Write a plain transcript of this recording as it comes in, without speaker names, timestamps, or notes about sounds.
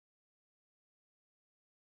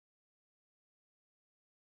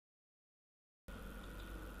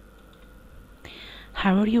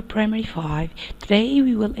How are you, Primary 5? Today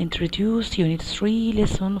we will introduce Unit 3,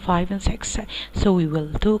 Lesson 5 and 6. So we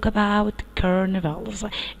will talk about carnivals.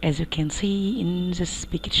 As you can see in this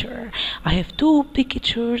picture, I have two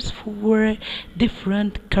pictures for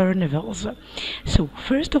different carnivals. So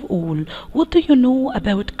first of all, what do you know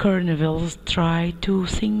about carnivals? Try to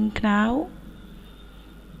think now.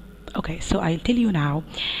 Okay, so I'll tell you now.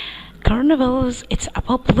 Carnivals, it's a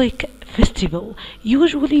public festival,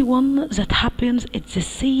 usually one that happens at the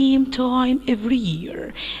same time every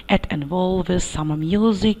year. It involves some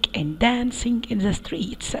music and dancing in the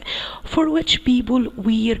streets, for which people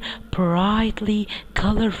wear brightly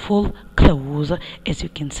colorful clothes, as you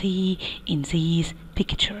can see in these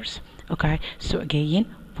pictures. Okay, so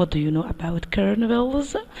again, what do you know about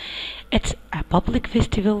carnivals? It's a public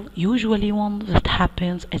festival, usually one that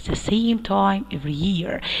happens at the same time every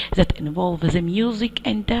year, that involves the music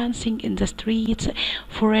and dancing in the streets.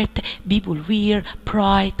 For it, people wear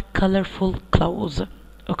bright, colorful clothes.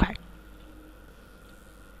 Okay.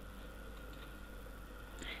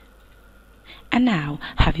 And now,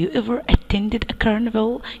 have you ever attended a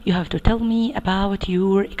carnival? You have to tell me about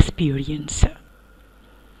your experience.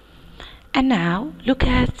 And now look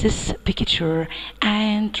at this picture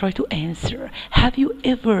and try to answer. Have you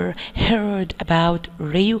ever heard about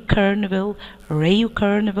Rio Carnival? Rio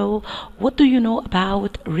Carnival. What do you know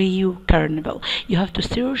about Rio Carnival? You have to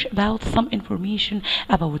search about some information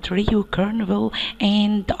about Rio Carnival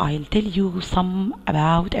and I'll tell you some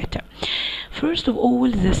about it. First of all,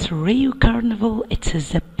 this Rio Carnival, it's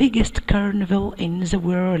the biggest carnival in the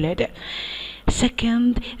world.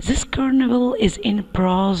 Second, this carnival is in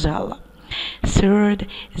Brazil. Third,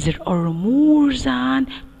 there are more than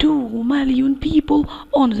 2 million people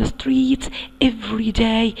on the streets every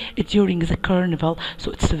day during the carnival.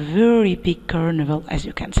 So it's a very big carnival, as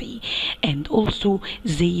you can see. And also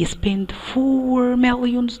they spend $4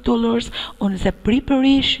 million on the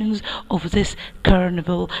preparations of this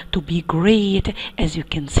carnival to be great, as you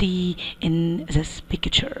can see in this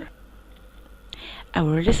picture.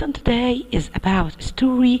 Our lesson today is about a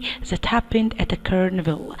story that happened at a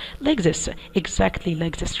carnival, like this, exactly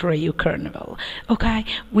like this Rio Carnival, okay,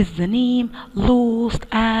 with the name Lost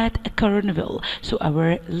at a Carnival. So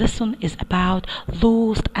our lesson is about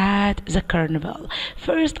Lost at the Carnival.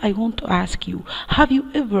 First, I want to ask you, have you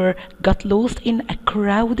ever got lost in a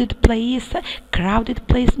crowded place? Crowded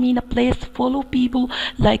place mean a place full of people,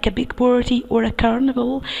 like a big party or a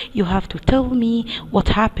carnival. You have to tell me what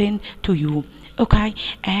happened to you. Okay,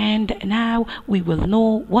 and now we will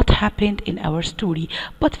know what happened in our story.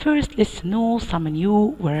 But first, let's know some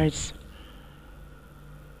new words.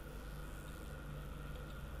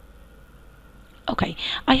 Okay,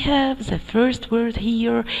 I have the first word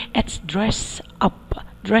here. It's dress up.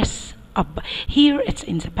 Dress up. Here it's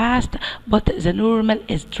in the past, but the normal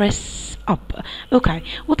is dress up. Okay,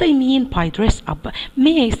 what I mean by dress up,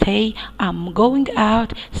 may I say I'm going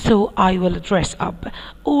out, so I will dress up.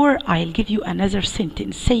 Or I'll give you another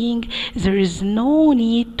sentence saying there is no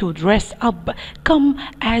need to dress up, come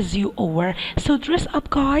as you are. So dress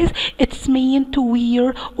up, guys, it's mean to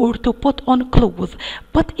wear or to put on clothes,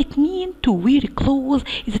 but it means to wear clothes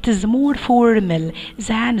that is more formal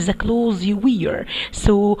than the clothes you wear.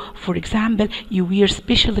 So for example, you wear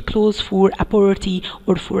special clothes for a party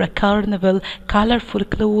or for a carnival, colorful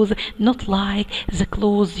clothes, not like the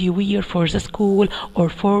clothes you wear for the school or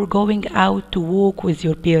for going out to walk with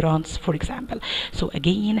your parents, for example. So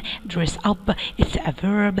again, dress up, it's a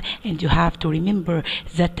verb, and you have to remember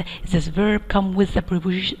that this verb comes with the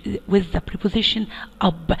preposition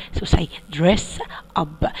up. So say dress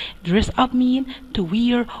up. Dress up mean to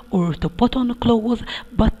wear or to put on clothes,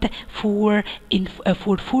 but for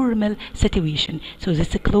formal situation. So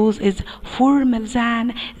this clothes is formal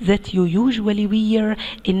than that you usually wear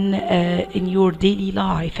in your daily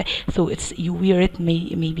life. So it's you wear it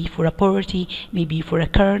maybe for a party, maybe for a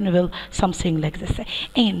carnival, something like this.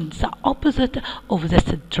 And the opposite of this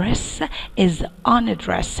dress is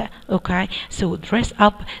undress. Okay, so dress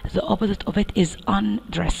up, the opposite of it is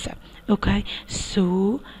undress. Okay,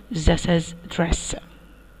 so this is dress.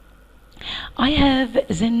 I have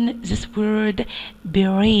then this word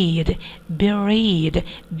parade, parade,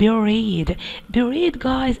 parade. Parade,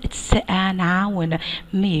 guys, it's a noun.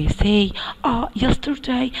 May say,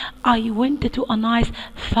 yesterday I went to a nice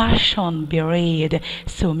fashion parade.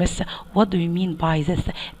 So miss, what do you mean by this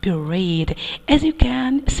parade? As you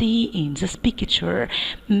can see in this picture,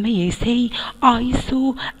 may I say, I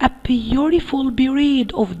saw a beautiful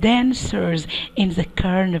parade of dancers in the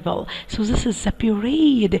carnival. So this is a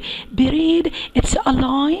parade. Parade, it's a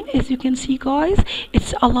line, as you can see, guys,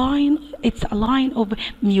 it's a line it's a line of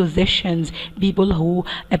musicians, people who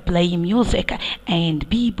play music, and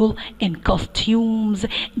people in costumes,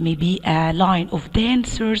 maybe a line of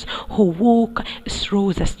dancers who walk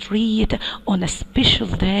through the street on a special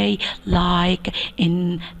day, like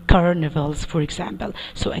in carnivals, for example.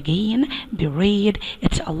 So again, parade,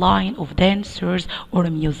 it's a line of dancers or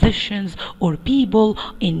musicians or people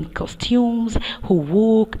in costumes who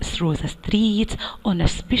walk through the streets on a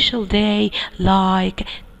special day, like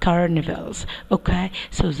carnivals. Okay,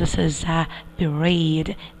 so this is a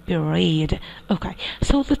parade. Okay,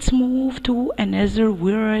 so let's move to another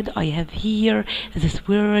word. I have here this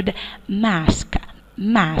word mask.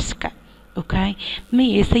 Okay,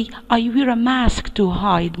 may I say I wear a mask to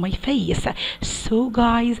hide my face. So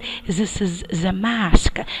guys, this is the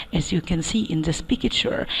mask, as you can see in this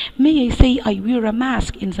picture. May I say I wear a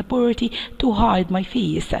mask in the party to hide my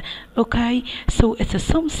face. Okay, so it's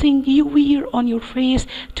something you wear on your face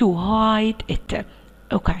to hide it.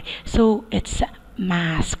 Okay, so it's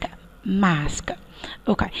mask.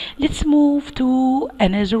 Okay, let's move to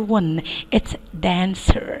another one. It's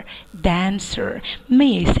dancer.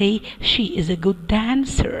 May I say she is a good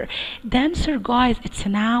dancer. Dancer, guys, it's a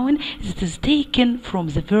noun that is taken from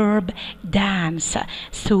the verb dance.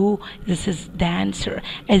 So this is dancer.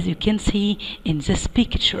 As you can see in this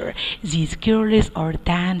picture, these girls are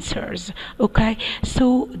dancers. Okay,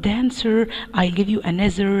 so dancer, I'll give you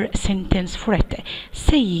another sentence for it,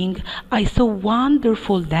 saying I saw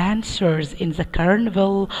wonderful dancers in the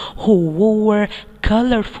carnival who wore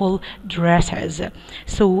colorful dresses.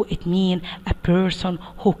 So it means a person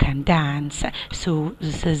who can dance. So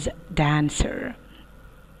this is dancer.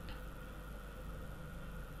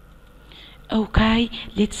 Okay,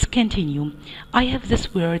 let's continue. I have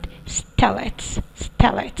this word stellates.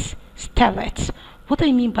 What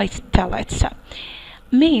I mean by stellates?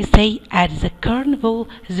 May I say at the carnival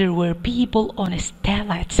there were people on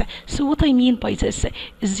stellates. So what I mean by this,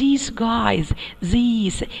 these guys,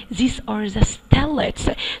 these are the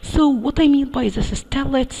stellates. So what I mean by this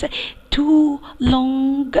stellates, two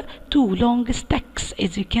long sticks,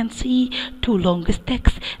 as you can see, two long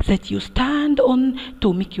sticks that you stand on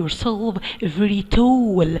to make yourself very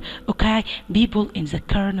tall. Okay, people in the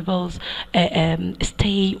carnivals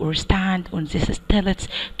stay or stand on these stellates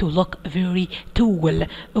to look very tall.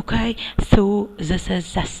 Okay, so this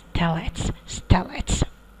is the stellates.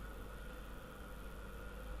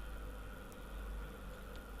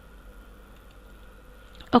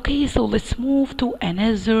 Okay, so let's move to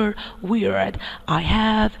another word. I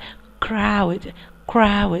have crowd.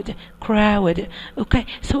 Okay,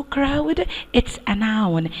 so crowd, it's a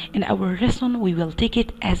noun. In our lesson we will take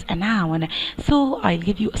it as a noun. So I'll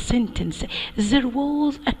give you a sentence. There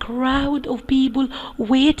was a crowd of people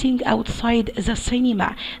waiting outside the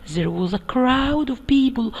cinema. There was a crowd of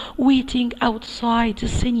people waiting outside the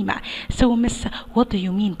cinema. So miss, what do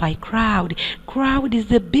you mean by crowd? Crowd is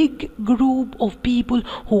a big group of people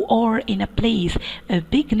who are in a place, a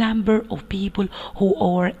big number of people who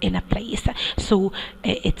are in a place. So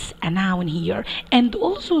it's a noun here. And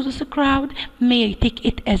also this crowd, may I take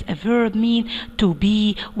it as a verb, mean to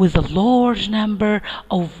be with a large number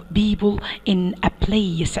of people in a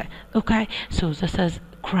place. Okay, so this is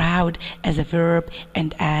crowd as a verb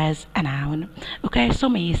and as a noun. Okay, so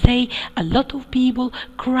may I say a lot of people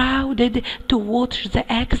crowded to watch the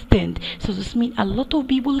accident. So this means a lot of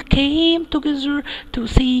people came together to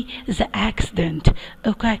see the accident.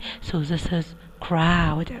 Okay, so this is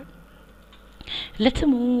crowd. Let's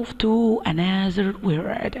move to another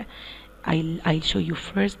word. I'll show you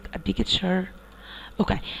first a picture.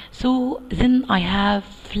 Okay, so then I have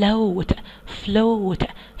float. Float,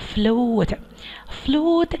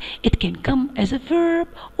 it can come as a verb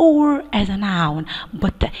or as a noun,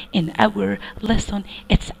 but in our lesson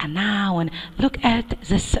it's a noun. Look at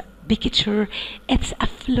this picture, it's a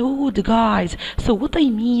float, guys. So what I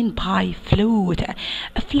mean by float,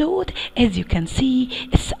 a float, as you can see,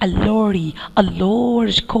 it's a lorry, a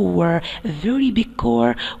large car, a very big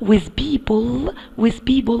car with people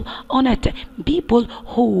on it, people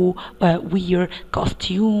who wear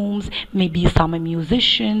costumes, maybe some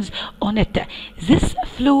musicians on it. This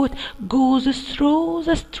float goes through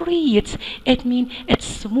the streets. It means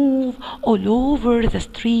it's move all over the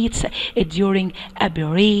streets during a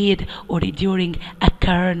parade or during a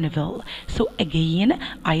carnival. So again,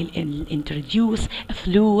 I'll introduce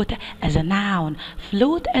float as a noun.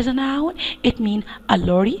 Float as a noun, it means a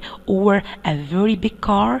lorry or a very big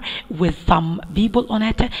car with some people on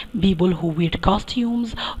it, people who wear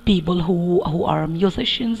costumes, people who are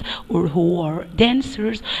musicians or who are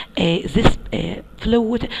dancers. This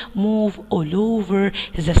float move all over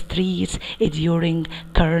the streets during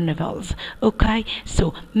carnivals. Okay,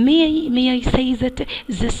 so may I say that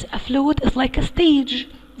this float is like a stage,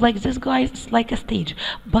 like this, guys, it's like a stage,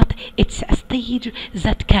 but it's a stage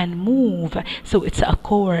that can move. So it's a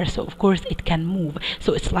core, so of course it can move.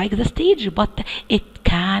 So it's like the stage, but it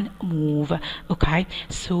can move. Okay,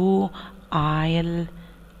 so I'll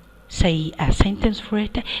say a sentence for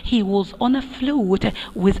it. He was on a float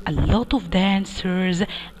with a lot of dancers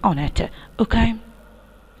on it. Okay,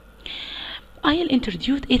 I'll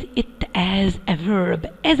introduce it as a verb.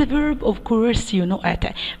 As a verb, of course, you know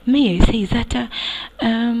it. May I say that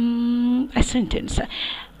a sentence?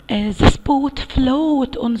 The boat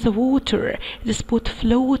float on the water. This boat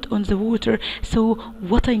float on the water. So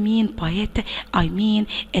what I mean by it, I mean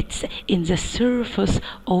it's in the surface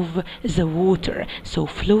of the water. So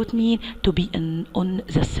float mean to be on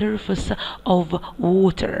the surface of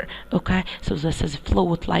water. Okay, so this is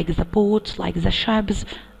float, like the boats, like the ships,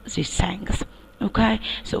 these things. Okay,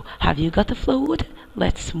 so have you got a float?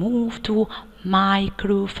 Let's move to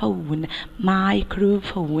microphone.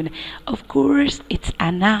 Microphone, of course, it's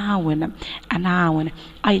a noun. A noun.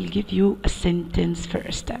 I'll give you a sentence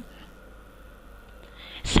first,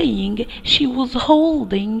 saying she was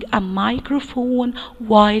holding a microphone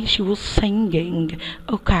while she was singing.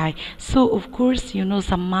 Okay, so of course you know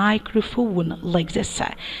the microphone like this.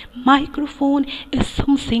 Microphone is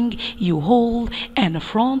something you hold in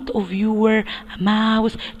front of your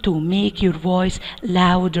mouth to make your voice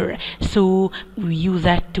louder. So we use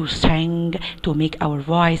that to sing, to make our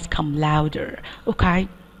voice come louder. Okay,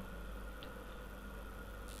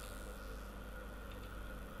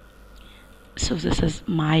 so this is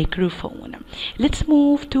microphone. Let's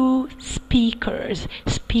move to speakers.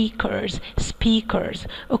 Speakers.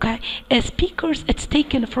 Okay, speakers, it's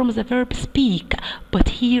taken from the verb speak, but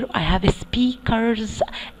here I have speakers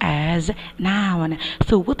as noun.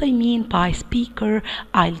 So what I mean by speaker,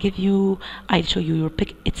 I'll show you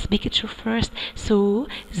its picture first. So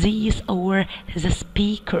these are the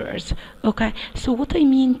speakers. Okay, so what I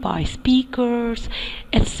mean by speakers,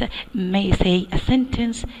 it's, may I say a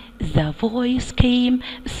sentence, the voice came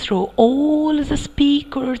through all the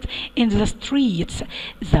speakers in the streets.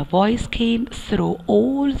 The voice came through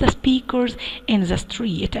all the speakers in the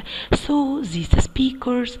street. So these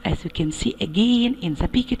speakers, as you can see again in the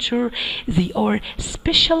picture, they are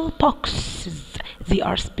special boxes. They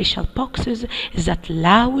are special boxes that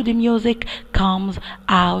loud music comes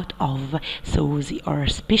out of. So they are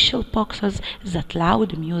special boxes that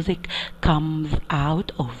loud music comes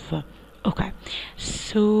out of. Okay,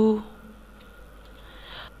 so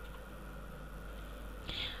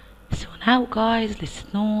now guys,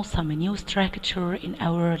 let's know some new structure in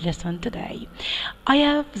our lesson today. I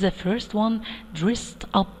have the first one, dressed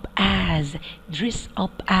up as. Dressed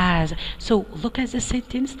up as. So look at the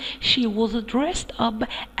sentence. She was dressed up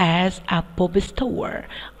as a pop star.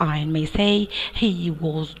 I may say he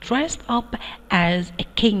was dressed up as a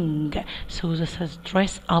king. So this is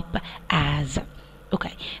dressed up as.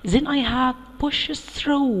 Okay, then I have pushes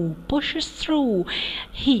through.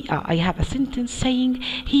 I have a sentence saying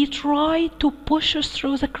he tried to push us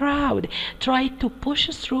through the crowd. Tried to push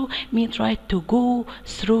us through means tried to go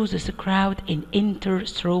through this crowd and enter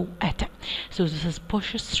through it. So this is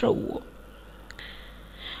pushes through.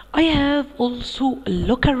 I have also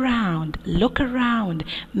look around.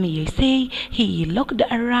 May I say he looked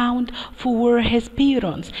around for his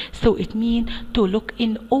parents. So it means to look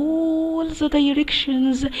in all the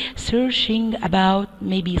directions, searching about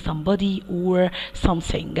maybe somebody or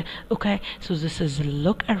something. Okay, so this is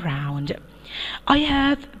look around. I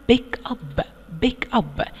have pick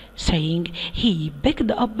up, saying he picked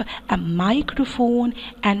up a microphone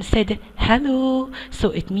and said hello. So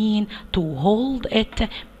it means to hold it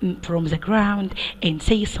from the ground and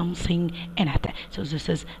say something in it. So this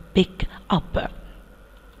is pick up.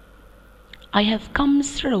 I have come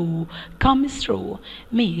through.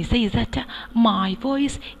 May I say that my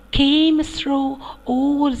voice came through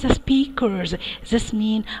all the speakers. This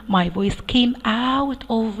means my voice came out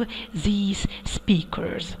of these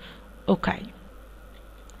speakers. Okay.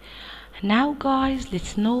 Now guys,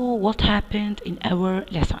 let's know what happened in our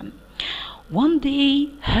lesson. One day,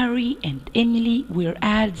 Harry and Emily were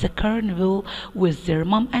at the carnival with their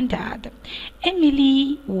mom and dad.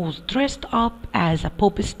 Emily was dressed up as a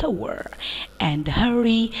pop star, and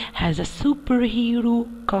Harry has a superhero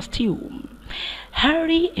costume.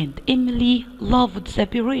 Harry and Emily loved the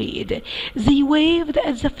parade. They waved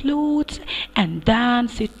at the floats and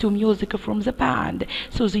danced to music from the band,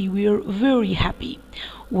 so they were very happy.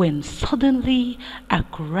 When suddenly a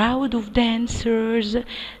crowd of dancers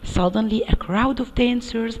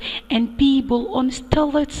and people on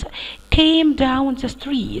stilts came down the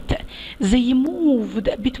street. They moved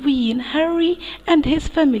between Harry and his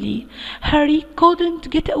family. Harry couldn't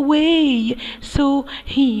get away, so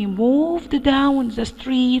he moved down the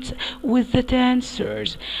streets with the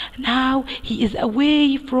dancers. Now he is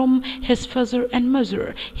away from his father and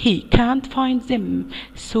mother. He can't find them,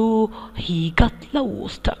 so he got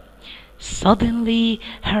lost. Suddenly,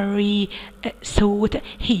 Harry thought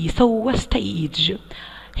he saw a stage.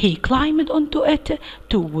 He climbed onto it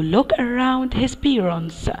to look around his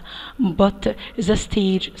parents, but the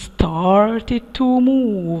stage started to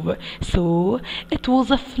move. So it was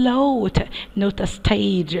a float, not a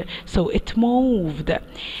stage, so it moved.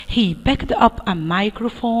 He picked up a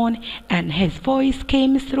microphone and his voice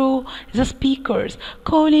came through the speakers,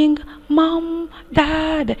 calling, "Mom,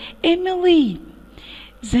 Dad, Emily."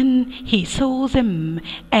 Then he saw them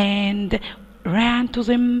and ran to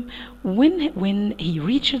them. When he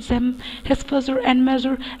reached them, his father and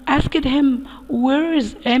mother asked him,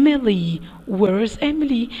 "Where's Emily? Where's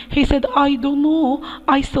Emily?" He said, "I don't know.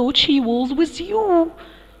 I thought she was with you."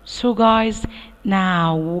 So guys,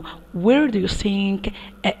 now where do you think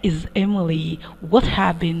is Emily? What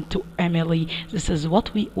happened to Emily? This is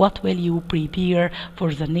what will you prepare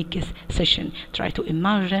for the next session. Try to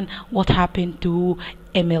imagine what happened to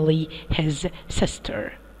Emily, his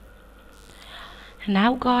sister.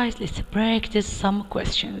 Now guys, let's practice some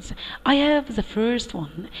questions. I have the first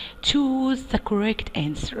one. Choose the correct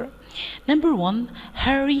answer. Number one,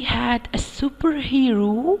 Harry had a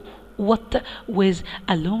superhero what with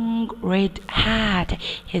a long red hat.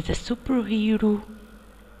 He's a superhero.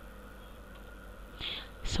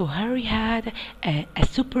 So Harry had a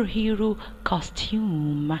superhero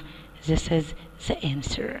costume. This is the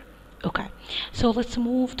answer. Okay, so let's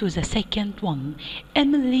move to the second one.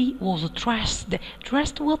 Emily was dressed.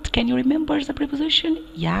 Dressed what? Can you remember the preposition?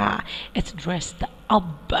 Yeah, it's dressed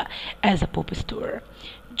up as a pop star.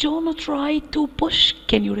 John tried to push.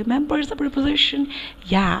 Can you remember the preposition?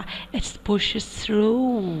 Yeah, it's pushes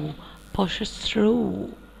through. Pushes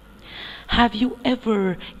through. Have you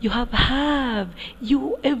ever, you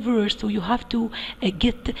ever, so you have to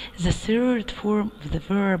get the third form of the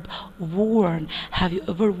verb worn. Have you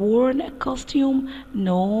ever worn a costume?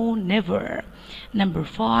 No, never. Number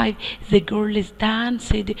five, the girls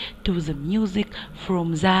danced to the music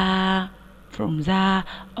from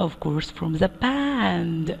of course, from the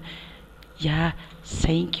band. Yeah,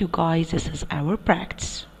 thank you guys, this is our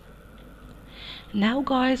practice. Now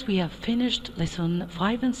guys, we have finished lesson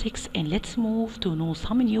 5 and 6 and let's move to know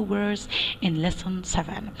some new words in lesson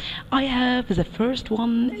 7. I have the first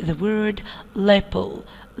one, the word lapel.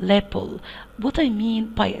 Lapel. What I mean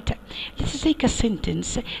by it? Let's take a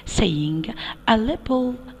sentence saying a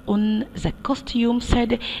lapel on the costume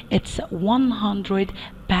said it's 100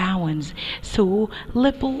 pounds. So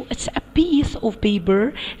label, it's a piece of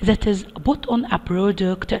paper that is put on a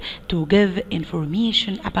product to give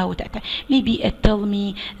information about it. Maybe it tell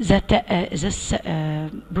me that this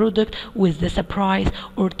product with this price,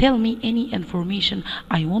 or tell me any information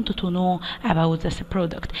I wanted to know about this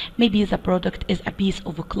product. Maybe the product is a piece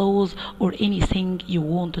of clothes or anything you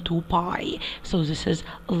want to buy. So this is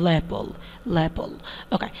label. Label.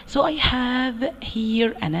 Okay, so I have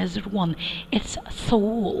here another one. It's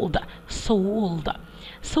sold. Sold.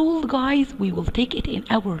 Sold, guys, we will take it in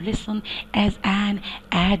our lesson as an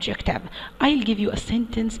adjective. I'll give you a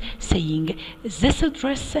sentence saying this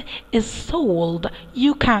dress is sold.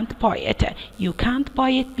 You can't buy it. You can't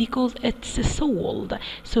buy it because it's sold.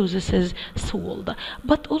 So this is sold.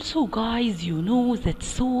 But also, guys, you know that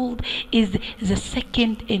sold is the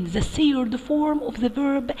second and the third form of the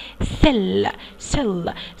verb sell.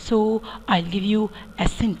 Sell. So I'll give you a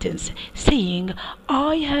sentence saying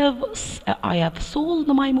I have sold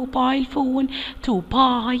my mobile phone to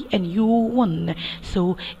buy a new one.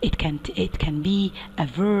 So it can be a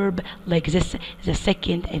verb like this, the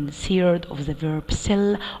second and third of the verb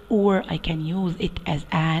sell, or I can use it as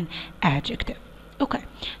an adjective. Okay,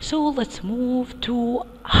 so let's move to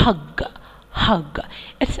hug. hug.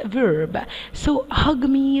 It's a verb. So hug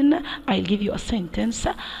mean, I'll give you a sentence.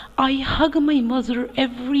 I hug my mother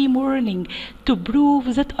every morning to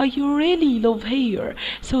prove that I really love her.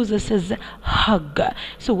 So this is hug.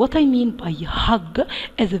 So what I mean by hug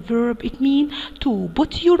as a verb, it means to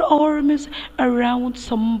put your arms around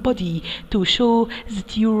somebody to show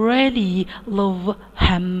that you really love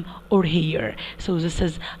him or her. So this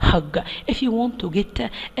is hug. If you want to get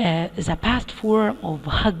the past form of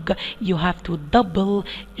hug, you have to double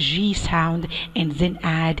G sound and then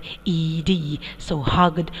add ed. So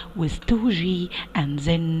hugged with 2G and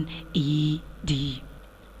then ed.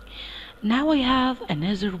 Now I have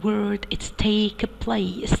another word. It's take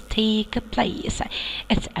place. Take place.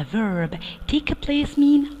 It's a verb. Take place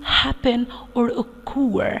mean happen or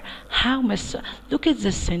occur. How much? Look at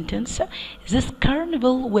this sentence. This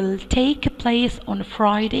carnival will take place on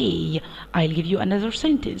Friday. I'll give you another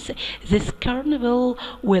sentence. This carnival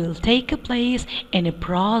will take place in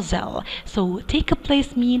Brazil. So take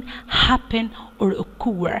place mean happen or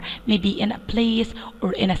occur, maybe in a place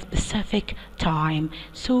or in a specific time.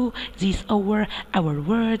 So these are our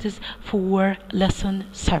words for lesson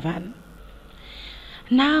 7.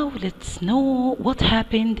 Now let's know what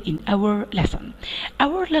happened in our lesson.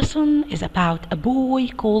 Our lesson is about a boy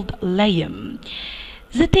called Liam.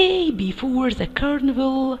 The day before the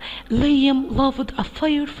carnival, Liam loved a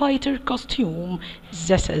firefighter costume.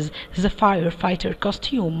 This is the firefighter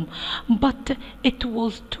costume. But it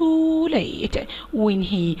was too late. When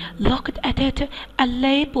he looked at it, a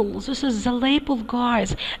label, this is the label,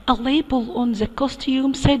 guys, a label on the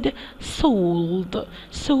costume said sold.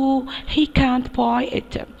 So he can't buy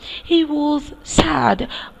it. He was sad,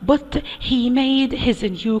 but he made his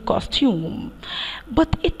new costume.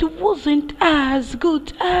 But it wasn't as good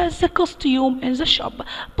as the costume in the shop,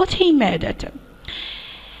 but he made it.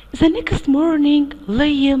 The next morning,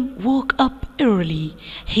 Liam woke up early.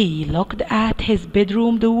 He looked at his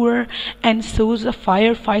bedroom door and saw the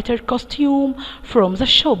firefighter costume from the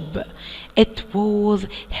shop. It was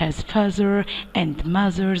his father and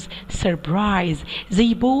mother's surprise.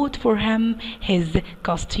 They bought for him his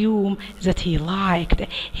costume that he liked.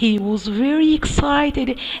 He was very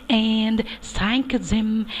excited and thanked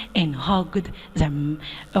them and hugged them.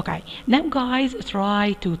 Okay, now guys,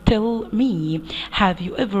 try to tell me, have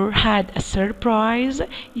you ever had a surprise?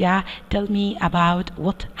 Yeah, tell me about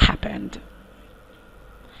what happened.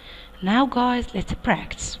 Now guys, let's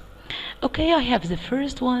practice. Okay, I have the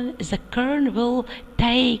first one. The carnival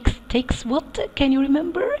takes what? Can you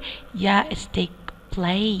remember? Yeah, it's takes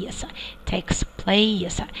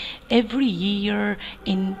place every year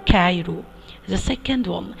in Cairo. The second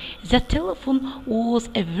one, the telephone was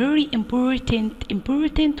a very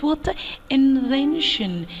important what?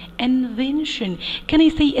 Invention. Can I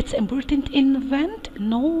say it's important invent?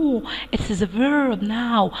 No, it's the verb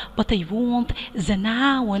now, but I want the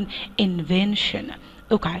noun invention.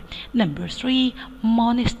 Okay, number 3,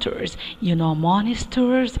 monsters. You know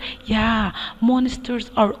monsters? Yeah,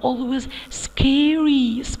 monsters are always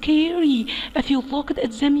scary. If you look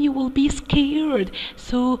at them, you will be scared.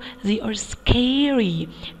 So they are scary,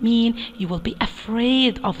 mean you will be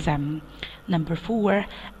afraid of them. Number 4,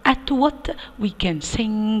 at what we can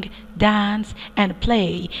sing, dance, and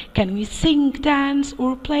play. Can we sing, dance,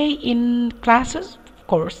 or play in classes?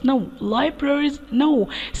 Course no. Libraries no.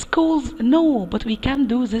 Schools no. But we can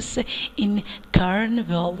do this in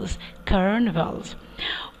carnivals.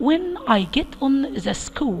 When I get on the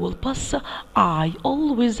school bus, I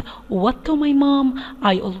always what to my mom?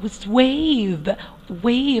 I always wave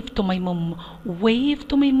to my mom.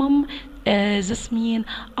 This means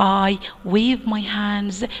I wave my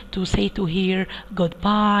hands to say to her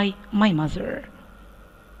goodbye, my mother.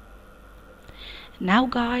 Now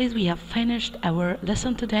guys, we have finished our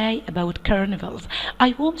lesson today about carnivals.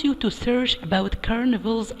 I want you to search about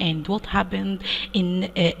carnivals and what happened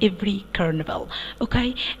in every carnival,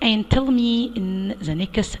 okay? And tell me in the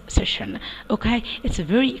next session, okay? It's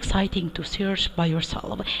very exciting to search by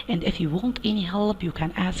yourself. And if you want any help, you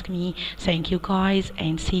can ask me. Thank you guys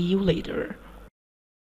and see you later.